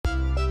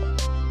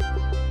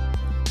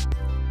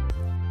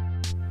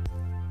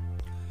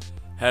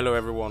Hello,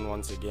 everyone,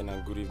 once again,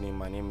 and good evening.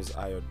 My name is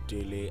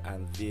Ayodele,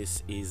 and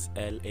this is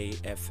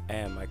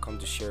LAFM. I come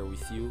to share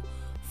with you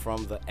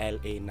from the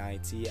LA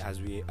 90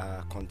 as we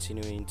are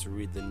continuing to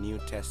read the New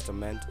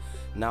Testament.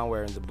 Now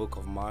we're in the book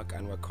of Mark,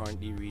 and we're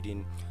currently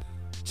reading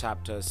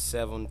chapters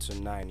 7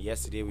 to 9.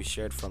 Yesterday we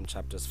shared from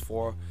chapters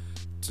 4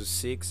 to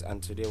 6,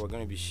 and today we're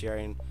going to be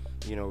sharing,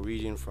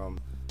 reading from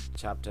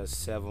chapters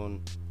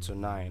 7 to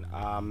 9.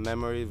 Our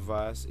memory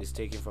verse is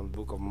taken from the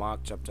book of Mark,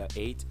 chapter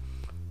 8,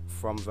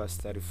 from verse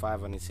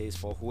 35, and it says,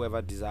 "For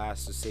whoever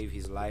desires to save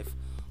his life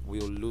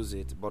will lose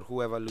it, but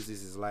whoever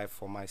loses his life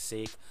for my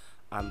sake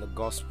and the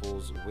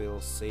gospel's will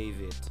save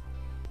it."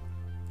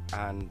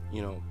 And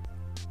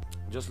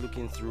just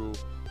looking through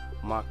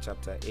Mark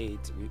chapter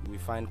 8, we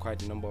find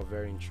quite a number of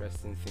very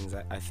interesting things.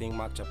 I think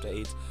Mark chapter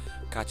 8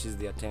 catches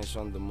the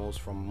attention the most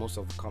from most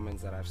of the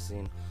comments that I've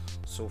seen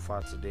so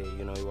far today.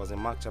 It was in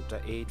Mark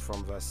chapter 8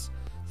 from verse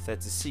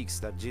 36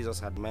 that Jesus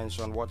had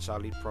mentioned, "What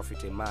shall it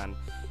profit a man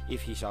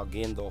if he shall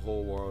gain the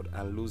whole world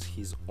and lose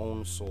his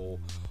own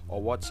soul?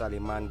 Or what shall a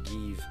man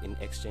give in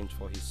exchange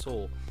for his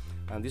soul?"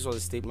 And this was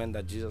a statement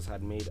that Jesus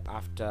had made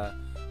after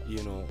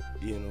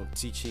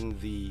teaching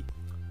the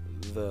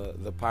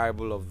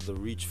parable of the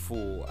rich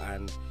fool,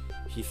 and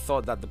he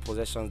thought that the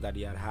possessions that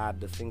he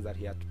had, the things that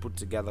he had put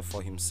together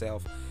for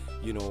himself,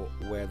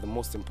 were the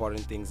most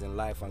important things in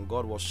life. And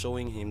God was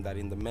showing him that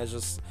in the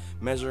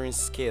measuring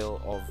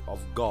scale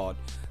of God,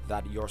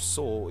 that your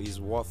soul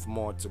is worth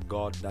more to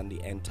God than the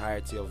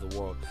entirety of the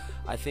world.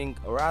 I think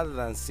rather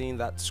than seeing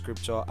that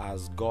scripture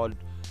as God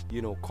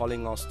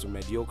calling us to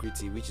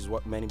mediocrity, which is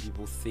what many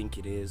people think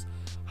it is,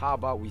 how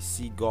about we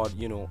see God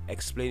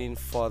explaining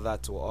further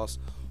to us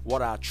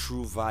what our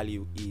true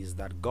value is,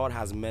 that God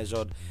has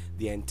measured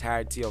the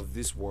entirety of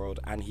this world,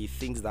 and he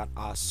thinks that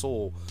our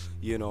soul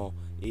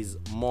is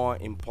more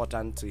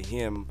important to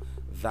him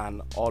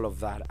than all of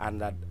that, and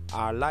that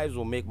our lives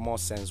will make more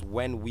sense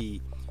when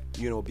we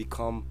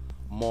become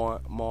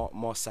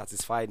more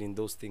satisfied in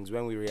those things,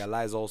 when we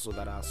realize also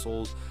that our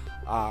souls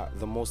are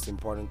the most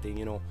important thing.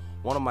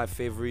 One of my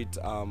favorite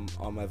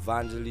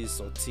evangelists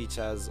or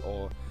teachers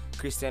or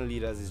Christian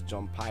leaders is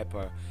John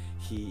Piper.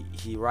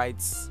 He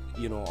writes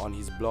on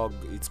his blog.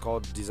 It's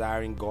called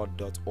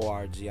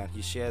desiringgod.org, and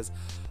he shares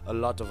a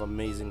lot of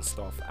amazing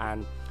stuff.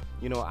 And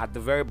at the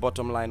very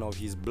bottom line of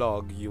his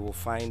blog, you will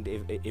find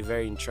a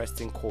very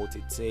interesting quote.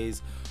 It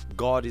says,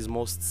 God is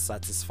most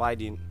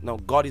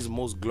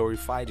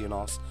glorified in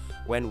us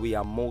when we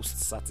are most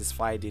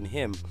satisfied in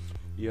him.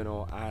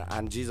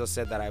 And Jesus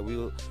said that I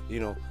will,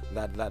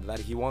 that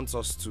he wants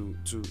us to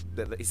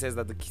that he says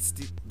that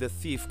the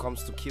thief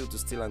comes to kill, to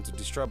steal, and to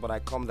destroy, but I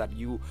come that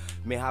you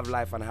may have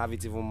life and have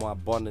it even more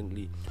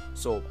abundantly.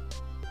 So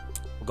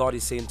God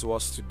is saying to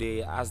us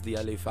today as the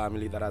LA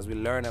family that as we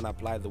learn and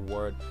apply the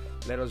word,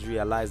 let us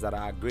realize that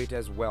our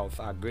greatest wealth,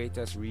 our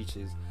greatest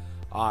riches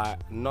are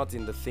not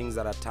in the things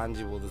that are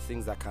tangible, the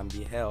things that can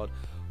be held,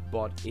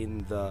 but in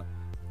the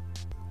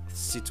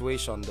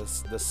situation,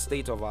 the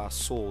state of our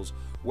souls.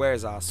 Where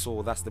is our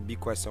soul? That's the big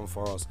question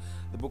for us.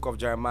 The book of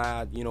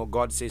Jeremiah,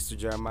 God says to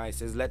Jeremiah, he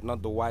says, "Let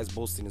not the wise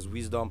boast in his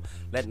wisdom,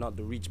 let not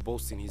the rich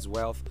boast in his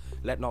wealth,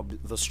 let not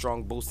the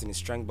strong boast in his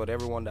strength, but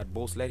everyone that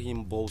boasts, let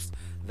him boast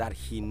that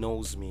he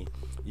knows me."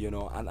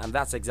 And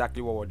that's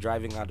exactly what we're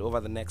driving at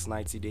over the next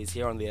 90 days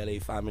here on the LA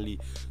family,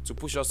 to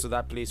push us to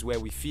that place where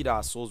we feed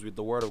our souls with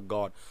the word of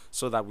God,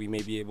 so that we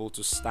may be able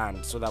to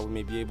stand, so that we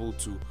may be able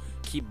to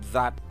keep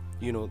that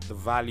the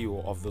value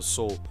of the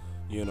soul,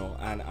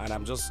 and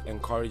I'm just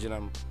encouraging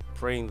and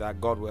praying that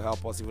God will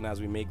help us even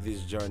as we make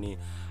this journey.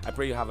 I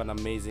pray you have an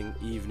amazing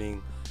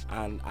evening,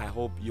 and I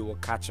hope you will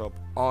catch up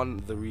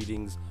on the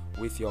readings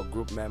with your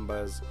group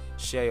members.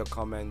 Share your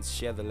comments,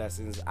 share the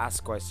lessons,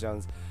 ask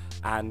questions,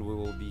 and we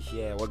will be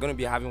here. We're going to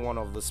be having one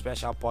of the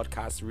special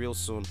podcasts real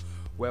soon,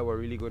 where we're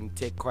really going to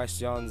take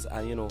questions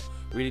and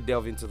really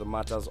delve into the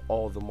matters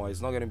all the more.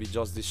 It's not going to be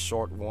just these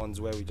short ones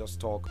where we just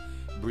talk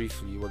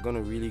briefly. We're going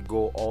to really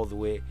go all the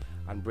way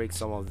and break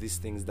some of these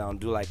things down,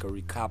 do like a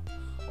recap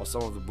of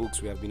some of the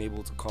books we have been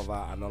able to cover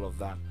and all of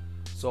that.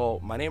 So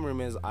my name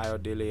remains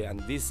Ayodele, and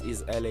this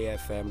is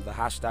LAFM. The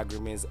hashtag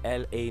remains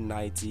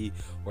LA90.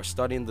 We're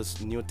studying the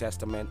New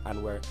Testament,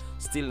 and we're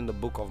still in the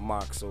book of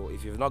Mark. So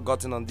if you've not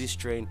gotten on this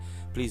train,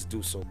 please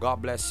do so.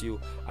 God bless you.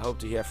 I hope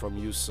to hear from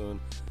you soon,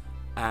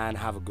 and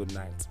have a good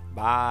night.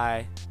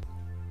 Bye.